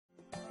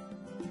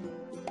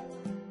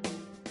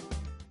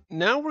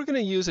Now we're going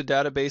to use a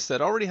database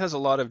that already has a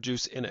lot of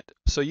juice in it.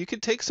 So you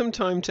could take some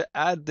time to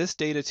add this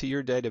data to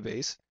your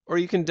database, or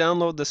you can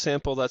download the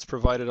sample that's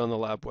provided on the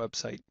lab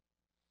website.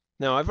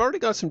 Now I've already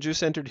got some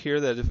juice entered here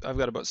that I've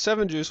got about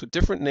 7 juice with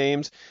different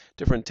names,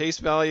 different taste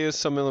values.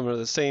 Some of them are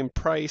the same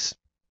price,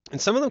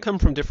 and some of them come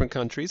from different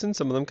countries, and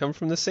some of them come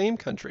from the same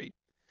country.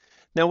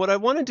 Now what I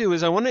want to do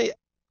is I want to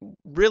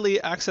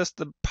really access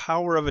the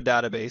power of a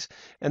database,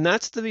 and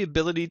that's the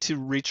ability to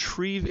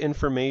retrieve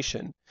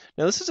information.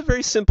 Now, this is a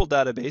very simple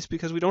database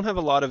because we don't have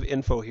a lot of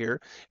info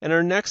here, and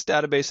our next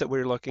database that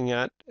we're looking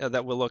at,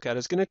 that we'll look at,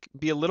 is going to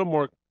be a little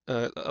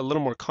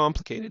more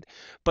complicated.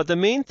 But the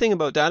main thing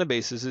about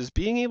databases is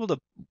being able to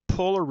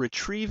pull or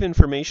retrieve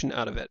information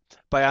out of it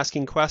by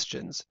asking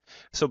questions.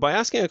 So by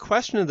asking a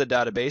question of the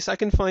database, I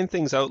can find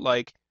things out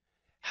like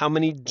how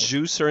many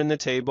juice are in the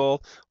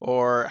table,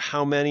 or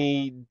how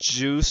many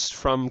juice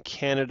from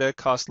Canada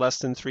cost less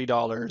than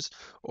 $3,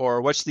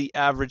 or what's the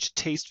average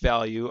taste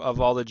value of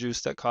all the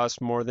juice that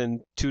costs more than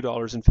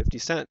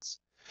 $2.50.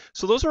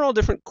 So those are all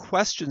different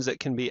questions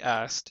that can be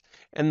asked.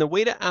 And the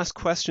way to ask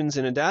questions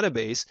in a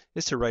database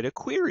is to write a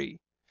query.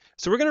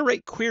 So we're going to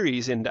write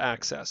queries into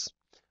Acccess.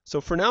 So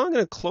for now, I'm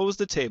going to close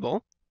the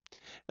table,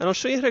 and I'll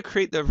show you how to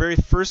create the very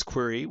first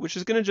query, which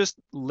is going to just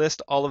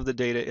list all of the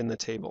data in the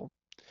table.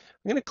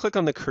 I'm going to click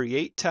on the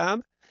Create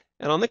tab,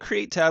 and on the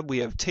Create tab we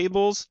have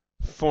Tables,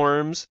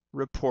 Forms,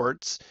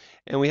 Reports,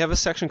 and we have a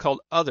section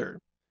called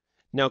Other.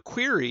 Now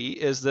query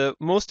is the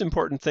most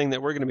important thing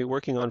that we're going to be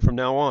working on from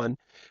now on.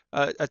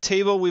 A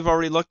table we've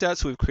already looked at,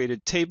 so we've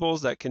created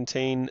tables that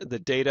contain the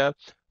data.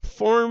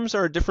 Forms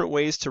are different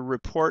ways to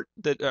report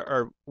that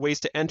are ways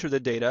to enter the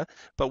data,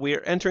 but we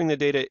are entering the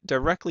data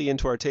directly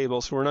into our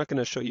table, so we're not going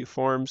to show you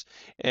forms.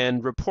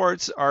 And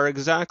reports are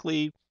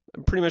exactly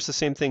pretty much the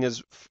same thing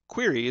as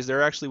queries.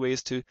 They're actually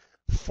ways to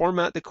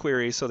format the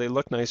query so they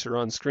look nicer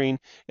on screen.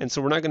 And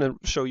so we're not going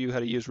to show you how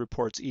to use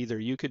reports either.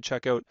 You could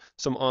check out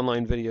some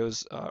online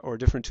videos or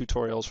different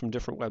tutorials from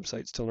different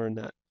websites to learn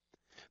that.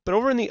 But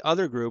over in the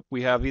other group,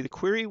 we have either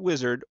Query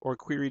Wizard or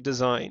Query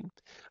Design.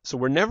 So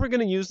we're never going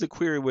to use the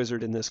Query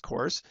Wizard in this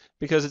course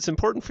because it's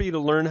important for you to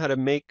learn how to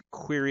make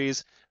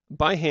queries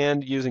by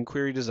hand using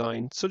Query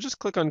Design. So just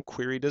click on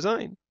Query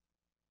Design.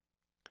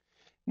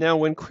 Now,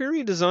 when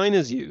query design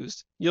is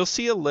used, you'll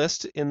see a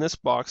list in this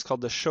box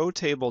called the Show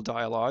Table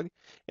dialog,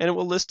 and it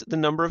will list the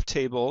number of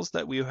tables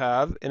that we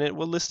have, and it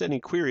will list any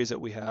queries that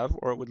we have,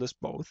 or it would list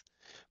both.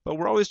 But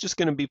we're always just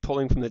going to be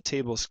pulling from the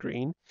table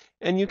screen,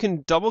 and you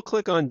can double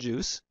click on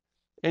juice,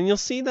 and you'll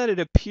see that it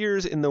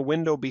appears in the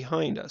window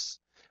behind us.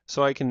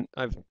 So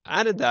I've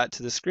added that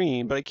to the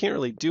screen, but I can't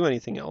really do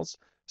anything else.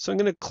 So I'm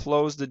going to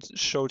close the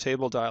Show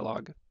Table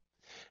dialog.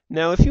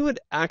 Now, if you had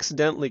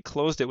accidentally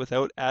closed it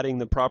without adding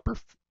the proper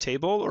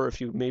table, or if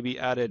you maybe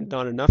added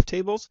not enough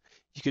tables,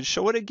 you could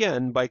show it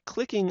again by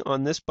clicking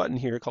on this button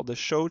here called the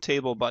Show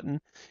Table button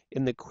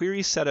in the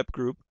Query Setup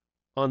group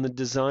on the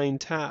Design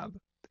tab.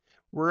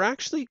 We're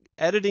actually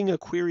editing a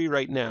query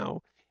right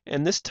now,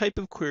 and this type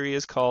of query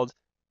is called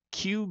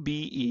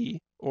QBE,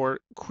 or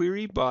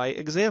Query by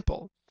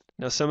Example.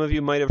 Now, some of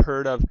you might have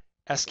heard of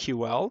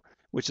SQL,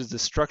 which is the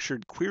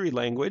Structured Query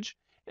Language,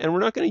 and we're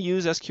not going to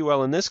use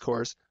SQL in this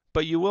course,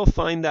 but you will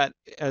find that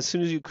as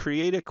soon as you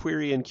create a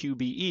query in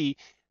QBE,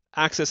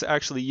 Acccess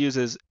actually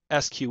uses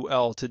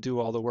SQL to do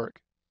all the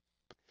work.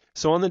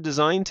 So on the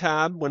Design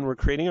tab, when we're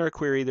creating our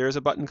query, there's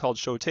a button called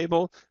Show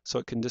Table, so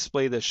it can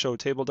display the Show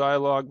Table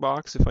dialog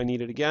box if I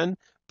need it again,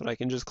 but I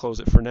can just close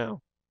it for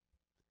now.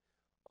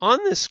 On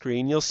this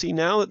screen, you'll see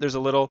now that there's a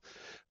little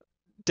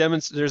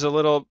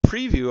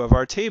preview of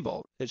our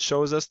table. It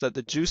shows us that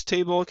the juice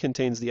table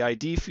contains the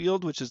ID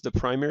field, which is the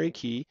primary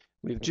key.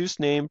 We have juice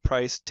name,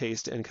 price,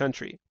 taste, and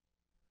country.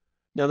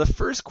 Now the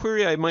first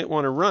query I might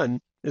want to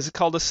run is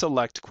called a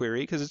select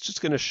query because it's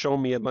just going to show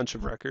me a bunch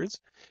of records.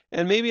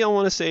 And maybe I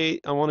want to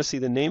see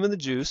the name of the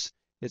juice,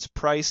 its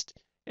price,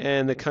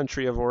 and the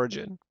country of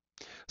origin.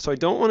 So I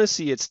don't want to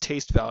see its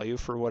taste value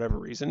for whatever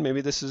reason.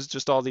 Maybe this is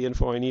just all the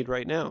info I need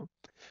right now.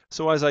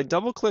 So as I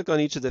double click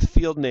on each of the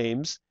field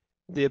names,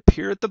 they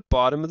appear at the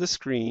bottom of the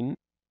screen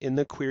in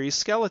the query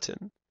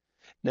skeleton.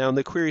 Now in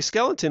the query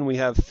skeleton we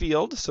have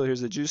field, so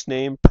here's the juice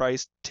name,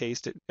 price,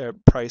 taste,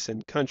 price,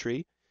 and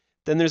country.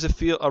 Then there's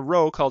a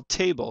row called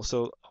table.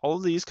 So all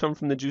of these come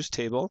from the juice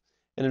table.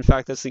 And in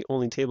fact, that's the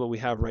only table we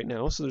have right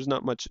now. So there's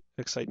not much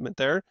excitement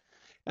there.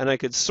 And I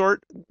could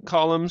sort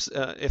columns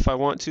if I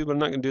want to, but I'm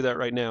not going to do that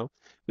right now.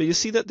 But you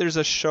see that there's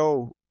a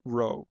show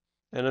row.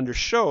 And under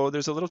show,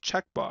 there's a little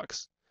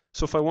checkbox.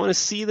 So if I want to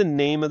see the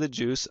name of the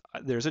juice,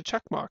 there's a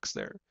checkbox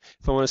there.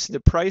 If I want to see the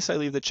price, I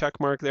leave the check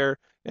mark there.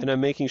 And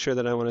I'm making sure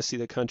that I want to see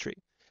the country.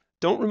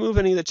 Don't remove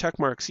any of the check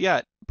marks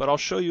yet, but I'll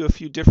show you a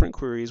few different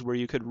queries where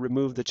you could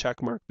remove the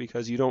check mark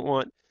because you don't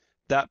want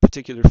that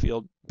particular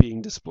field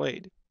being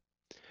displayed.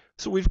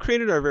 So we've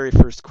created our very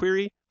first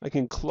query. I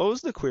can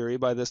close the query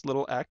by this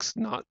little X,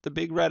 not the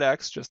big red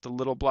X, just the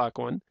little black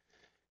one.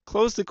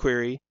 Close the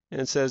query, and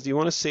it says, do you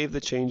want to save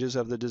the changes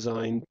of the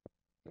design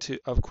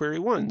of query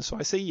 1? So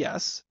I say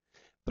yes,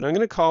 but I'm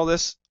going to call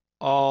this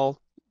all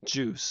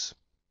juice,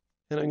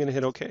 and I'm going to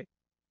hit OK.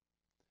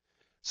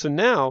 So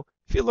now,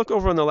 if you look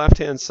over on the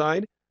left-hand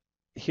side,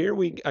 here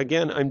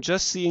I'm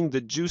just seeing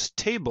the juice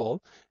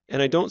table,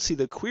 and I don't see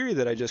the query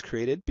that I just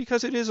created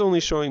because it is only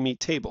showing me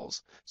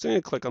tables. So I'm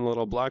going to click on the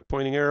little black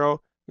pointing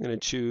arrow. I'm going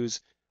to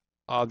choose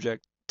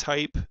object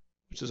type,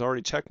 which is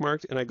already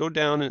checkmarked, and I go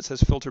down and it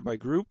says filter by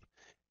group,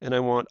 and I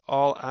want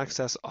all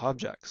access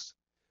objects.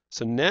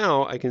 So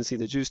now I can see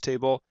the juice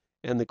table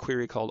and the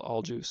query called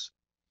all juice.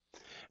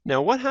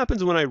 Now what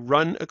happens when I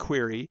run a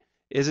query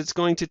is it's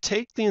going to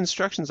take the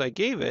instructions I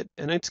gave it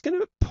and it's going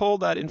to pull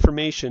that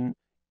information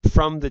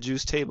from the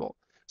juice table.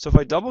 So if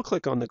I double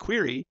click on the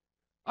query,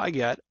 I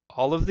get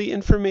all of the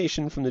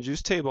information from the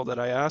juice table that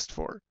I asked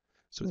for.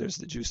 So there's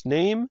the juice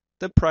name,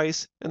 the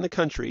price, and the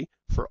country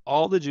for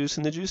all the juice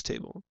in the juice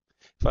table.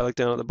 If I look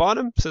down at the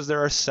bottom, it says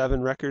there are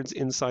 7 records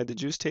inside the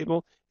juice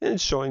table, and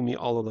it's showing me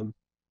all of them.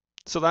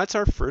 So that's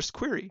our first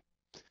query.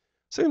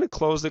 So I'm going to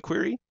close the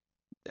query.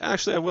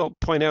 Actually, I will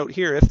point out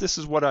here, if this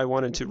is what I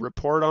wanted to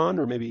report on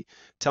or maybe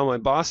tell my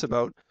boss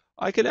about,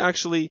 I could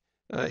actually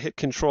hit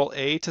Control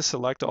A to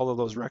select all of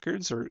those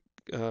records or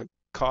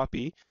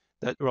copy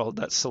that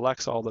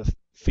selects all the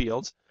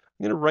fields.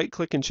 I'm going to right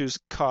click and choose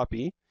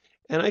copy,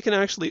 and I can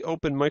actually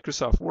open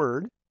Microsoft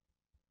Word.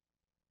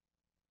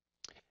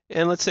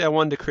 And let's say I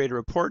wanted to create a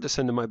report to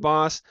send to my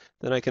boss,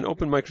 then I can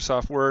open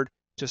Microsoft Word,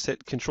 just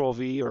hit Control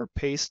V or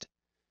paste,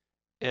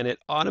 and it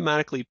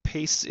automatically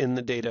pastes in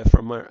the data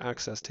from our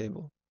Acccess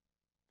table.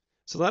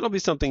 So that'll be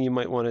something you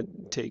might want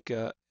to take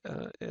an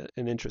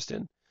interest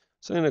in.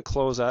 So I'm going to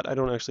close that. I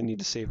don't actually need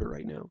to save it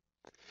right now.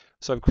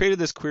 So I've created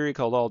this query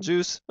called all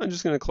juice. I'm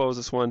just going to close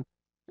this one,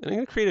 and I'm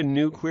going to create a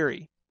new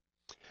query.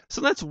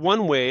 So that's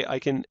one way I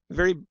can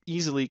very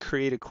easily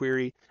create a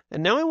query.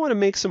 And now I want to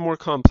make some more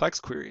complex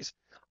queries.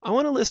 I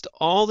want to list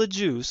all the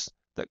juice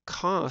that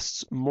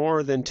costs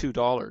more than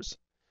 $2.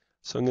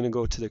 So I'm going to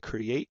go to the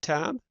Create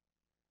tab,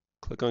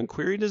 click on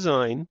Query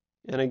Design,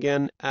 and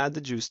again, add the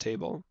juice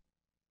table.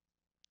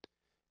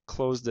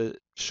 Close the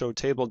Show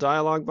Table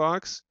dialog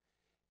box.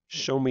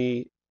 Show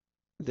me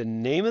the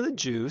name of the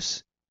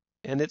juice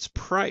and its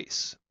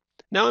price.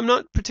 Now, I'm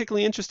not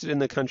particularly interested in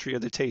the country or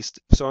the taste,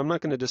 so I'm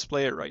not going to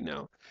display it right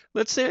now.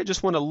 Let's say I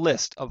just want a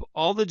list of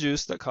all the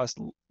juice that cost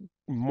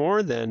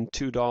more than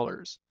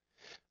 $2.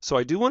 So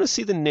I do want to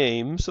see the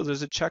name, so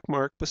there's a check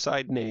mark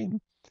beside name.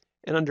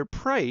 And under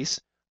price,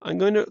 I'm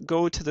going to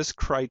go to this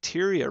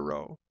criteria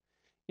row.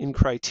 In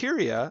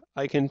criteria,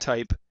 I can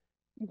type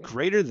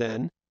greater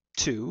than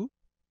 2,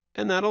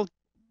 and that'll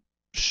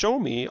show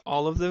me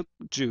all of the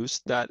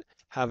juice that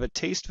have a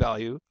taste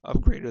value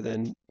of greater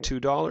than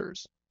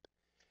 $2.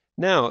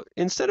 Now,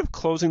 instead of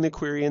closing the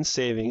query and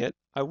saving it,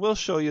 I will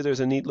show you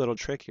there's a neat little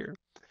trick here.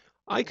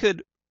 I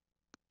could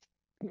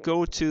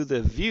go to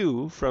the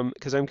view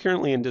because I'm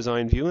currently in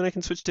design view, and I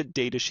can switch to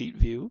datasheet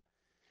view,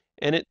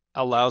 and it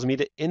allows me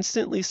to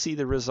instantly see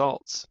the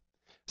results.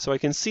 So I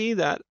can see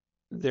that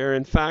there,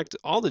 in fact,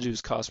 all the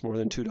juice costs more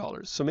than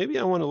 $2. So maybe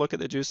I want to look at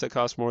the juice that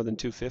costs more than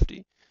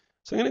 $2.50.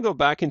 So I'm going to go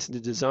back into the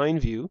design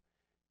view,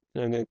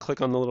 and I'm going to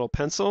click on the little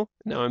pencil.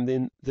 Now I'm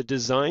in the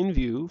design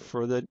view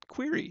for the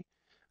query.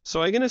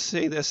 So I'm going to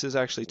say this is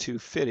actually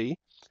 $2.50.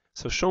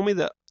 So show me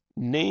the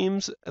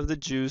names of the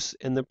juice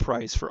and the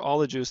price for all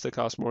the juice that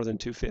costs more than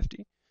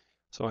 $2.50.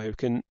 So I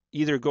can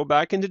either go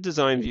back into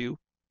design view,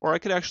 or I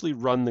could actually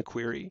run the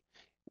query.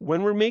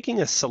 When we're making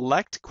a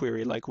select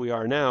query like we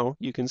are now,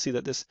 you can see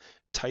that this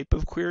type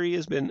of query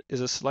is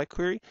a select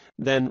query.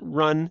 Then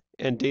run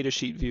and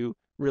datasheet view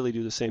really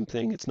do the same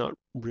thing. It's not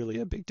really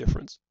a big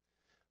difference.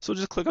 So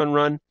just click on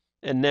run,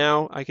 and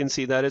now I can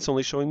see that it's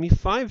only showing me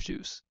 5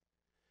 juice.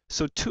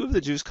 So 2 of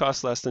the juice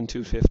cost less than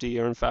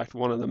 $2.50, or in fact,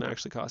 one of them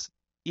actually costs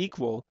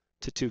equal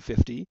to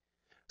 $2.50.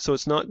 So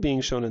it's not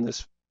being shown in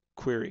this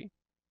query.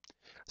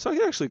 So I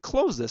can actually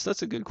close this.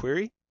 That's a good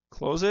query.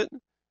 Close it,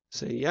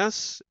 say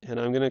yes, and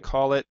I'm going to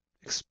call it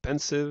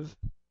expensive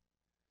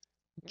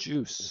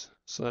juice.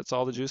 So that's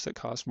all the juice that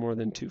costs more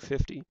than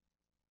 $2.50.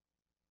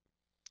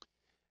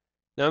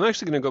 Now I'm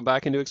actually going to go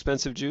back into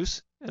expensive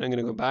juice, and I'm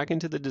going to go back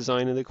into the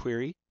design of the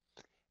query.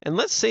 And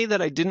let's say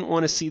that I didn't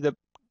want to see the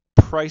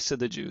price of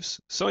the juice.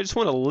 So I just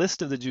want a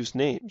list of the juice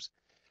names.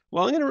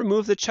 Well, I'm going to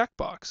remove the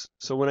checkbox.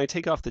 So when I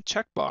take off the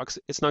checkbox,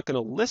 it's not going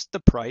to list the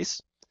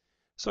price.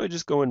 So I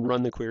just go and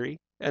run the query,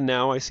 and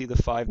now I see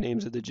the 5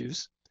 names of the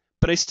juice.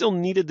 But I still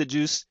needed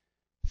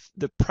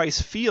the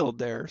price field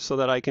there so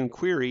that I can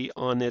query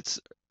on its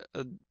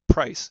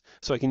price.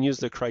 So I can use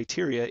the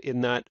criteria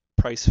in that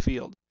price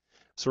field.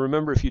 So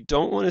remember, if you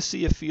don't want to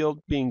see a field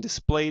being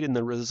displayed in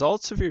the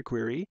results of your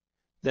query,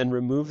 then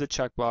remove the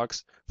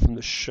checkbox from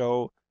the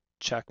show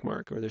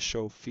checkmark or the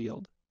show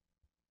field.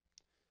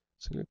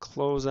 So I'm going to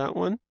close that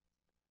one,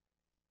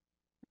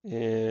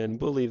 and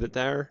we'll leave it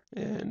there,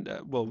 and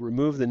we'll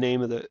remove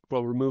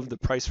the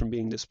price from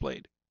being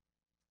displayed.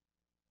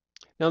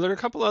 Now there are a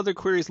couple other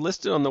queries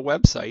listed on the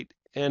website,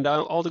 and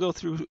I'll go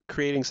through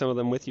creating some of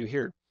them with you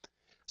here.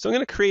 So I'm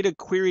going to create a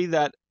query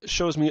that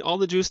shows me all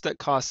the juice that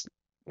costs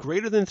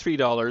greater than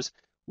 $3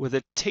 with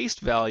a taste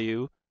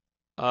value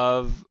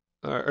of,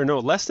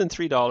 less than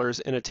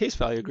 $3 and a taste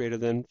value greater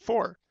than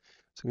 4.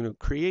 So I'm going to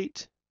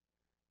create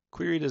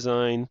query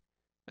design,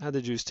 add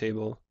the juice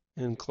table,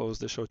 and close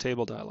the show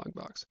table dialog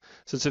box.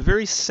 So it's a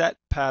very set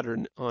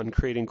pattern on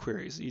creating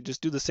queries. You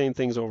just do the same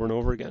things over and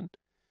over again.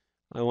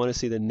 I want to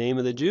see the name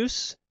of the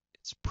juice,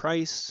 its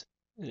price,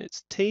 and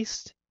its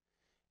taste,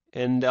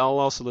 and I'll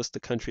also list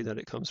the country that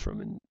it comes from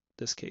in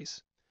this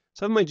case.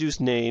 So I have my juice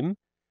name.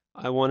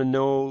 I want to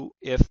know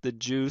if the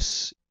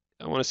juice,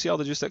 I want to see all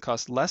the juice that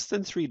costs less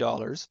than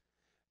 $3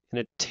 and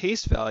a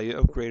taste value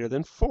of greater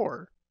than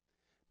 4.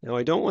 Now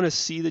I don't want to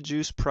see the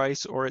juice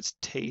price or its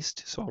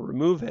taste, so I'll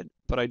remove it,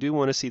 but I do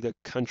want to see the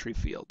country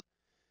field.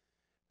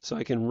 So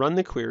I can run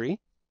the query,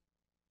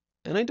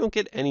 and I don't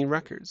get any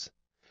records.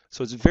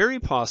 So it's very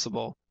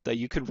possible that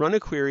you could run a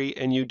query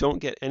and you don't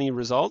get any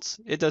results.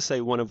 It does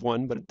say 1 of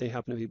 1, but they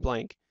happen to be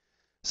blank.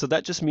 So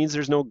that just means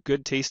there's no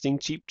good tasting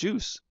cheap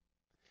juice.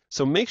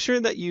 So make sure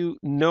that you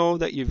know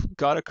that you've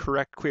got a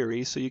correct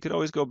query. So you could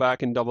always go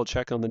back and double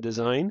check on the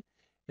design.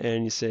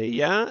 And you say,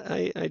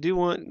 yeah, I do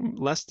want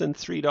less than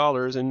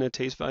 $3 and a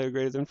taste value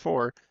greater than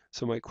 4.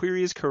 So my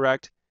query is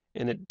correct,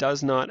 and it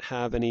does not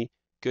have any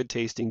good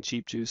tasting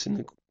cheap juice in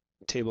the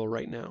table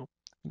right now.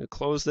 I'm going to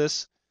close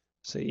this,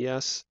 say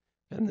yes,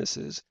 and this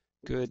is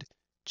good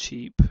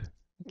cheap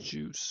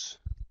juice.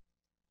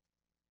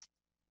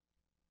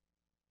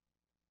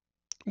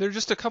 There are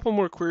just a couple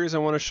more queries I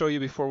want to show you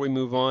before we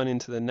move on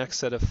into the next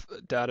set of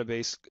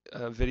database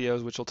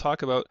videos, which will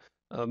talk about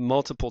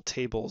multiple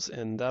tables,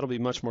 and that'll be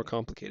much more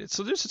complicated.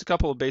 So there's just a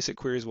couple of basic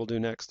queries we'll do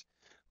next.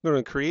 I'm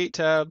going to Create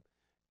tab,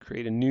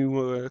 create a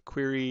new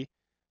query,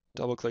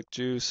 double-click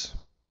juice,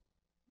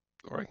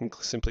 or I can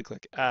simply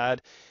click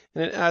Add,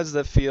 and it adds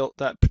that field,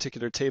 that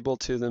particular table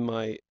to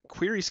my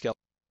query skeleton.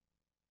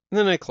 And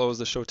then I close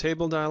the Show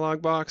Table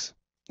dialog box.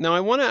 Now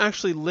I want to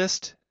actually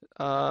list,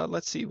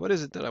 let's see, what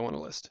is it that I want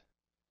to list?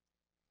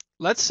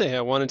 Let's say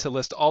I wanted to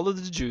list all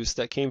of the juice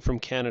that came from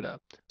Canada.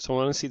 So I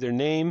want to see their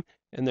name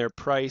and their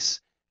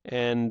price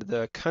and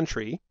the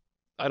country.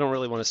 I don't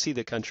really want to see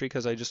the country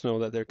because I just know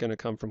that they're going to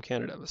come from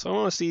Canada. So I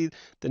want to see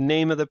the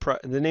name of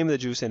the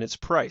juice and its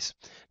price.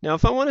 Now,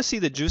 if I want to see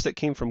the juice that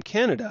came from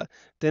Canada,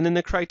 then in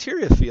the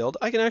criteria field,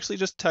 I can actually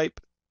just type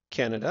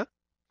Canada.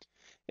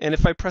 And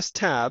if I press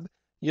Tab,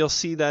 you'll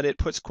see that it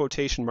puts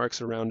quotation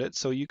marks around it.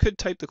 So you could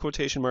type the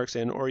quotation marks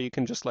in, or you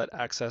can just let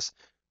Acccess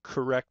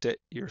correct it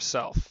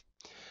yourself.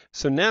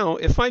 So now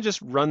if I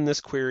just run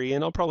this query,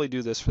 and I'll probably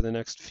do this for the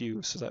next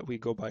few so that we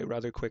go by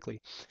rather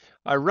quickly.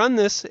 I run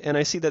this and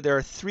I see that there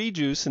are 3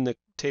 juice in the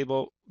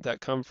table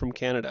that come from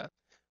Canada.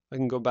 I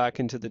can go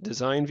back into the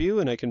design view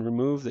and I can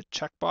remove the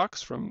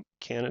checkbox from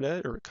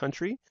Canada or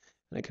country,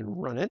 and I can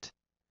run it.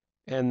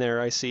 And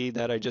there I see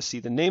that I just see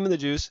the name of the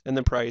juice and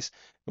the price,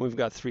 and we've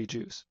got 3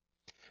 juice.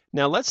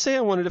 Now let's say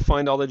I wanted to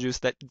find all the juice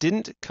that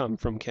didn't come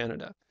from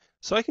Canada.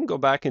 So I can go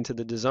back into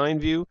the design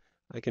view.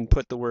 I can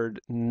put the word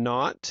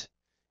not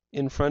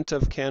in front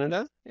of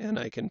Canada, and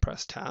I can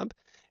press Tab,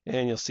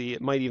 and you'll see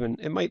it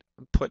might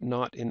put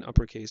not in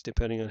uppercase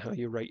depending on how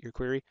you write your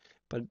query,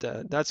 but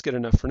that's good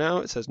enough for now.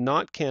 It says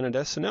not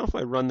Canada. So now if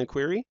I run the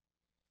query,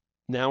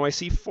 now I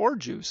see 4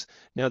 juice.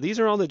 Now these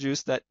are all the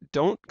juice that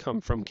don't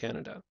come from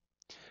Canada.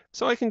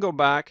 So I can go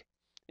back,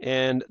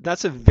 and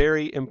that's a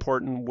very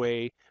important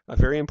way, a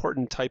very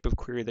important type of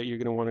query that you're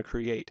going to want to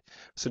create.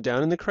 So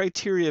down in the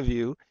criteria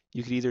view,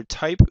 you could either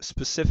type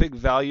specific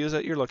values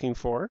that you're looking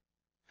for,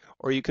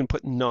 or you can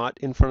put not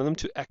in front of them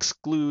to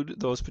exclude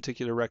those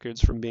particular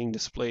records from being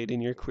displayed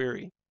in your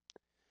query.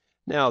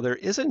 Now, there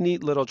is a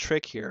neat little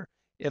trick here.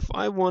 If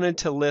I wanted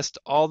to list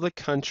all the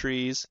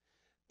countries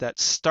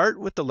that start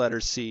with the letter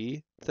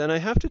C, then I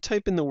have to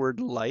type in the word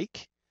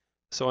like.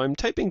 So I'm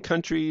typing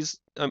countries,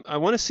 I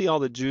want to see all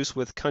the juice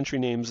with country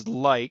names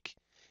like,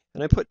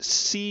 and I put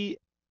C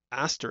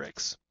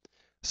asterisk.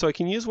 So I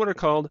can use what are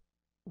called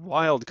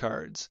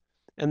wildcards.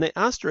 And the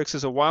asterisk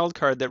is a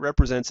wildcard that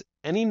represents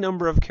any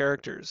number of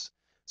characters.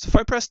 So if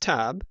I press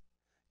Tab,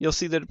 you'll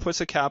see that it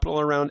puts a capital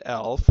around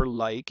L for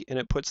like, and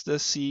it puts the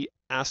C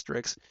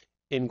asterisk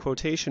in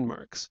quotation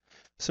marks.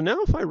 So now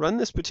if I run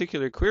this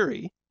particular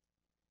query,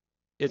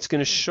 it's going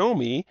to show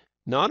me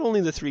not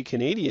only the 3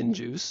 Canadian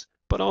juice,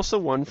 but also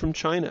 1 from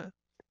China.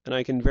 And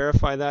I can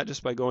verify that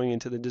just by going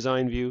into the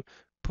design view,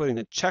 putting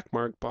the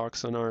checkmark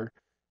box on our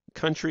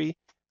country,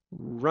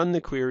 run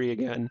the query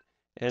again,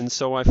 and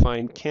so I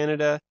find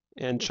Canada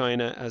and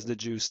China as the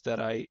juice that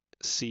I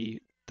see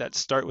that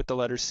start with the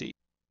letter C.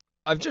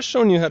 I've just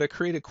shown you how to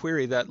create a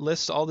query that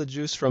lists all the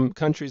juice from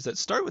countries that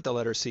start with the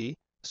letter C.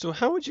 So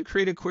how would you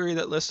create a query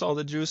that lists all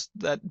the juice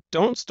that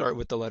don't start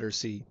with the letter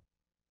C?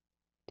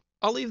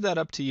 I'll leave that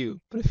up to you,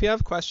 but if you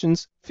have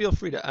questions, feel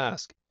free to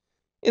ask.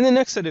 In the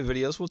next set of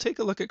videos, we'll take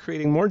a look at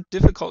creating more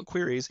difficult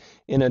queries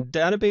in a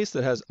database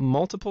that has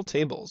multiple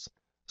tables.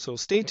 So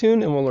stay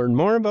tuned and we'll learn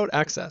more about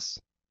Acccess.